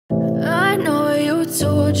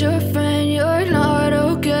told your friend you're not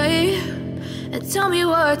okay, and tell me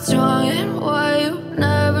what's wrong and why you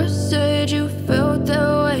never said you felt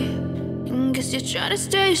that way. And guess you're trying to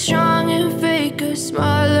stay strong and fake a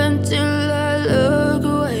smile until I look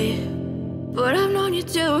away. But I've known you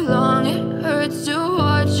too long, it hurts to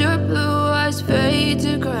watch your blue eyes fade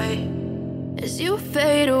to gray as you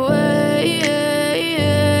fade away,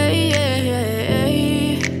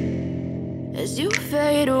 as you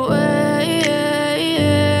fade away.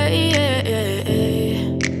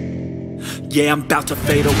 Yeah, I'm about to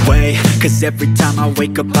fade away, cause every time I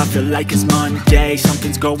wake up I feel like it's Monday.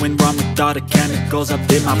 Something's going wrong with all the chemicals up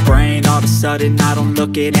in my brain. All of a sudden I don't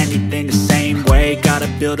look at anything the same way. Got a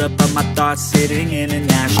buildup of my thoughts sitting in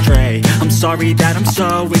an ashtray. I'm sorry that I'm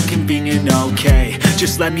so inconvenient, okay.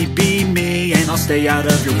 Just let me be me and I'll stay out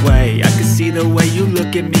of your way. I can see the way you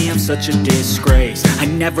look at me, I'm such a disgrace. I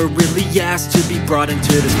never really asked to be brought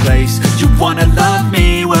into this place. You wanna love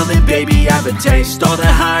me? Well then baby I have a taste. All the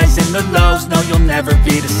highs and the lows, no, you'll never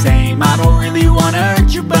be the same. I don't really wanna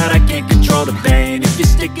hurt you, but I can't control the pain. If you're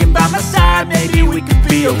sticking by my side, maybe we could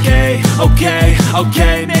be okay.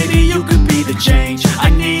 Okay, maybe you could be the change I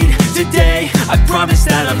need today. I promise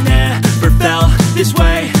that I've never felt this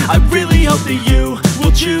way. I really hope that you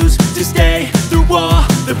will choose to stay through all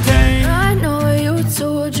the pain. I know you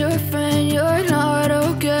told your friend you're not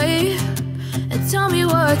okay, and tell me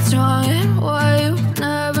what's wrong and why you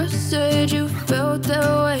never said you felt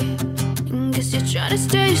that way. Guess you're trying to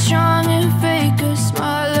stay strong and fake a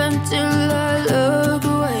smile until I look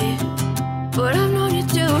away. But I've known you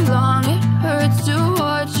too long, it hurts to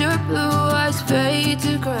watch your blue eyes fade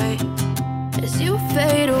to gray as you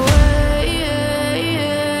fade away,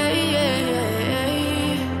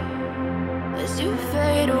 as you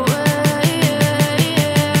fade away,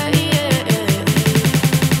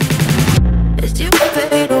 as you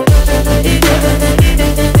fade away.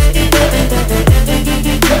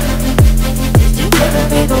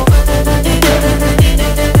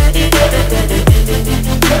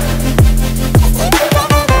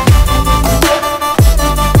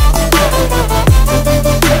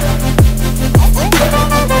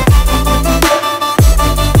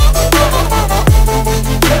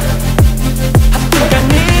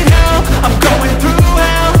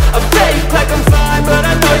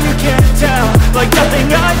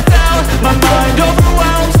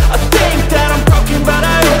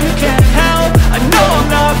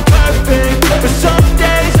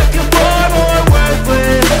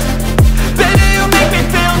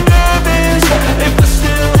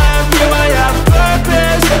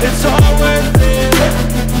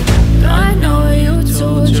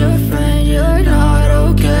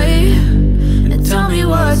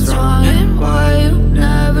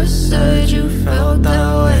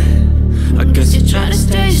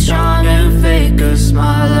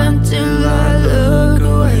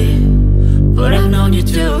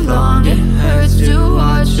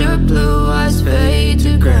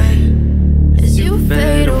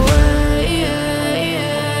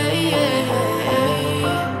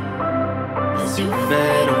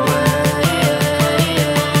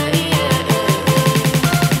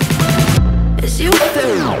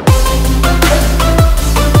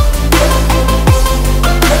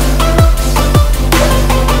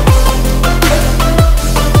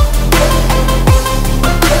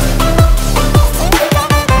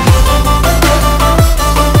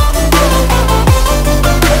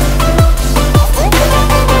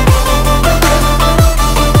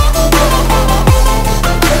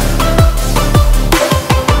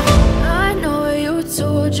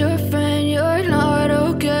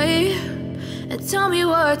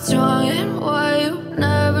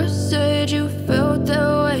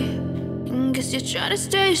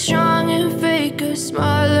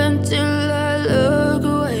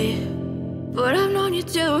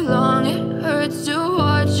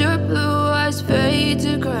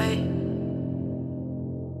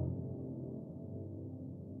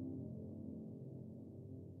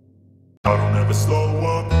 I don't ever slow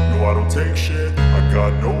up, no I don't take shit. I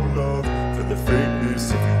got no love for the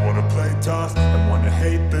fakeness. If you wanna play tough and wanna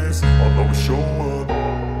hate this, I'll always show up.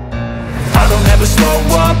 I don't ever slow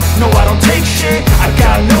up, no I don't take shit. I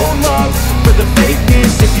got no love for the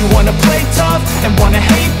fakeness. If you wanna play tough and wanna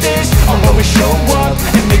hate this, I'll always show up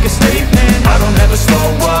and make a statement. I don't ever slow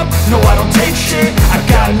up, no I don't take shit. I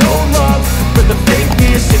got no love for the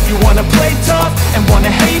fakeness. If you wanna play tough and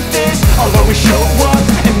wanna hate this, I'll always show up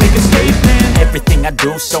and make a statement. Everything I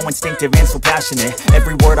do so instinctive and so passionate.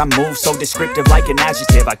 Every word I move so descriptive like an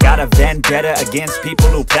adjective. I got a vendetta against people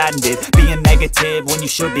who patented being negative when you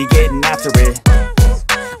should be getting after it.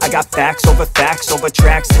 I got facts over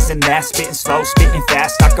tracks, this and that. Spitting slow, spitting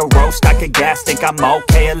fast, I could roast, I could gas. Think I'm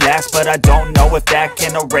okay at last, but I don't know if that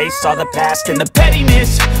can erase all the past. And the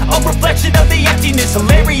pettiness, a reflection of the emptiness.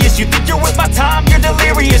 Hilarious, you think you're worth my time, you're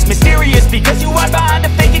delirious. Mysterious, because you hide behind a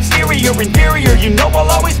fake exterior. Inferior, you know I'll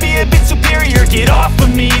always be a bit superior. Get off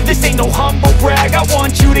of me, this ain't no humble brag. I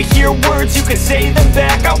want you to hear words, you can say them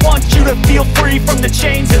back. I want you to feel free from the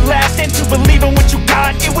chains at last, and to believe in what you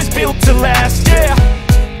got, it was built to last, yeah.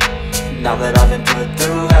 Now that I've been put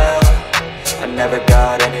through hell, I never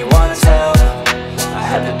got anyone's help. I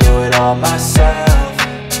had to do it all myself.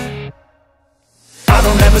 I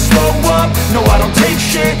don't ever slow up, no I don't take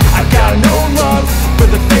shit. I got no love for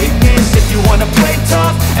the fakeness. If you wanna play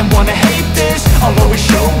tough and wanna hate this, I'll always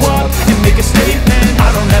show up and make a statement.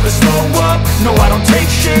 I don't ever slow up, no I don't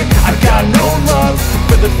take shit. I got no love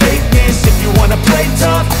for the fakeness. If you wanna play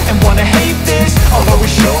tough and wanna hate this, I'll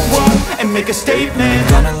always show up and make a statement.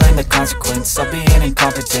 Gonna learn the consequence of being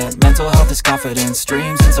incompetent. Mental health is confidence,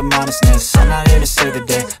 dreams and some honestness. I'm not here to save the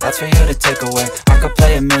day, that's for you to take away. I could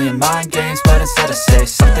play a million mind games, but instead I say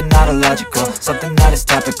something not illogical, something that is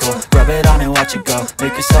topical. Rub it on and watch it go,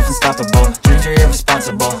 make yourself unstoppable. Dreams are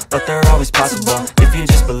irresponsible, but they're always possible. If you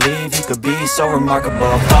just believe, you could be so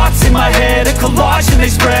remarkable. Thoughts in my head, a collage and they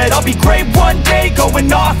spread. I'll be great one day,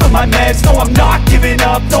 going off of my meds. No, I'm not giving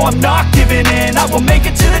up, no, I'm not giving in. I will make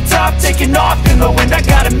it to the top, taking off in the wind. I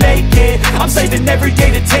gotta make it, I'm saving every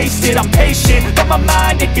day to taste it. I'm patient, but my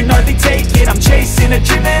mind, it can hardly take it. I'm chasing a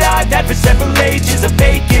dream that I've had for several ages. A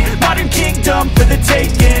vacant, modern kingdom for the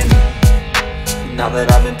taking. Now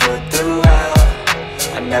that I've been put through hell,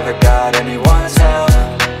 I never got anyone's help.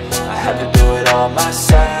 I had to do it all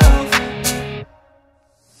myself.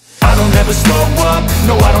 I don't ever slow up,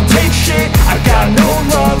 no I don't take shit. I got no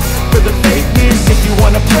love for the fakeness. If you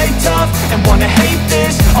wanna play tough and wanna hate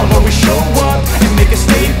this, I'll always show up and make a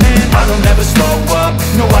statement. I don't ever slow up,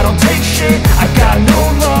 no I don't take shit. I got no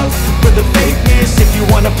love for the fakeness. If you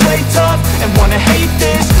wanna play tough and wanna hate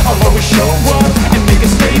this, I'll always show up and make a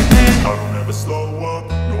statement. I don't ever slow up,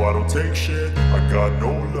 no I don't take shit. I got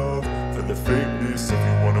no love for the fakeness. If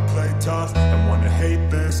you wanna play tough and wanna hate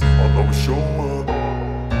this, I'll always show up.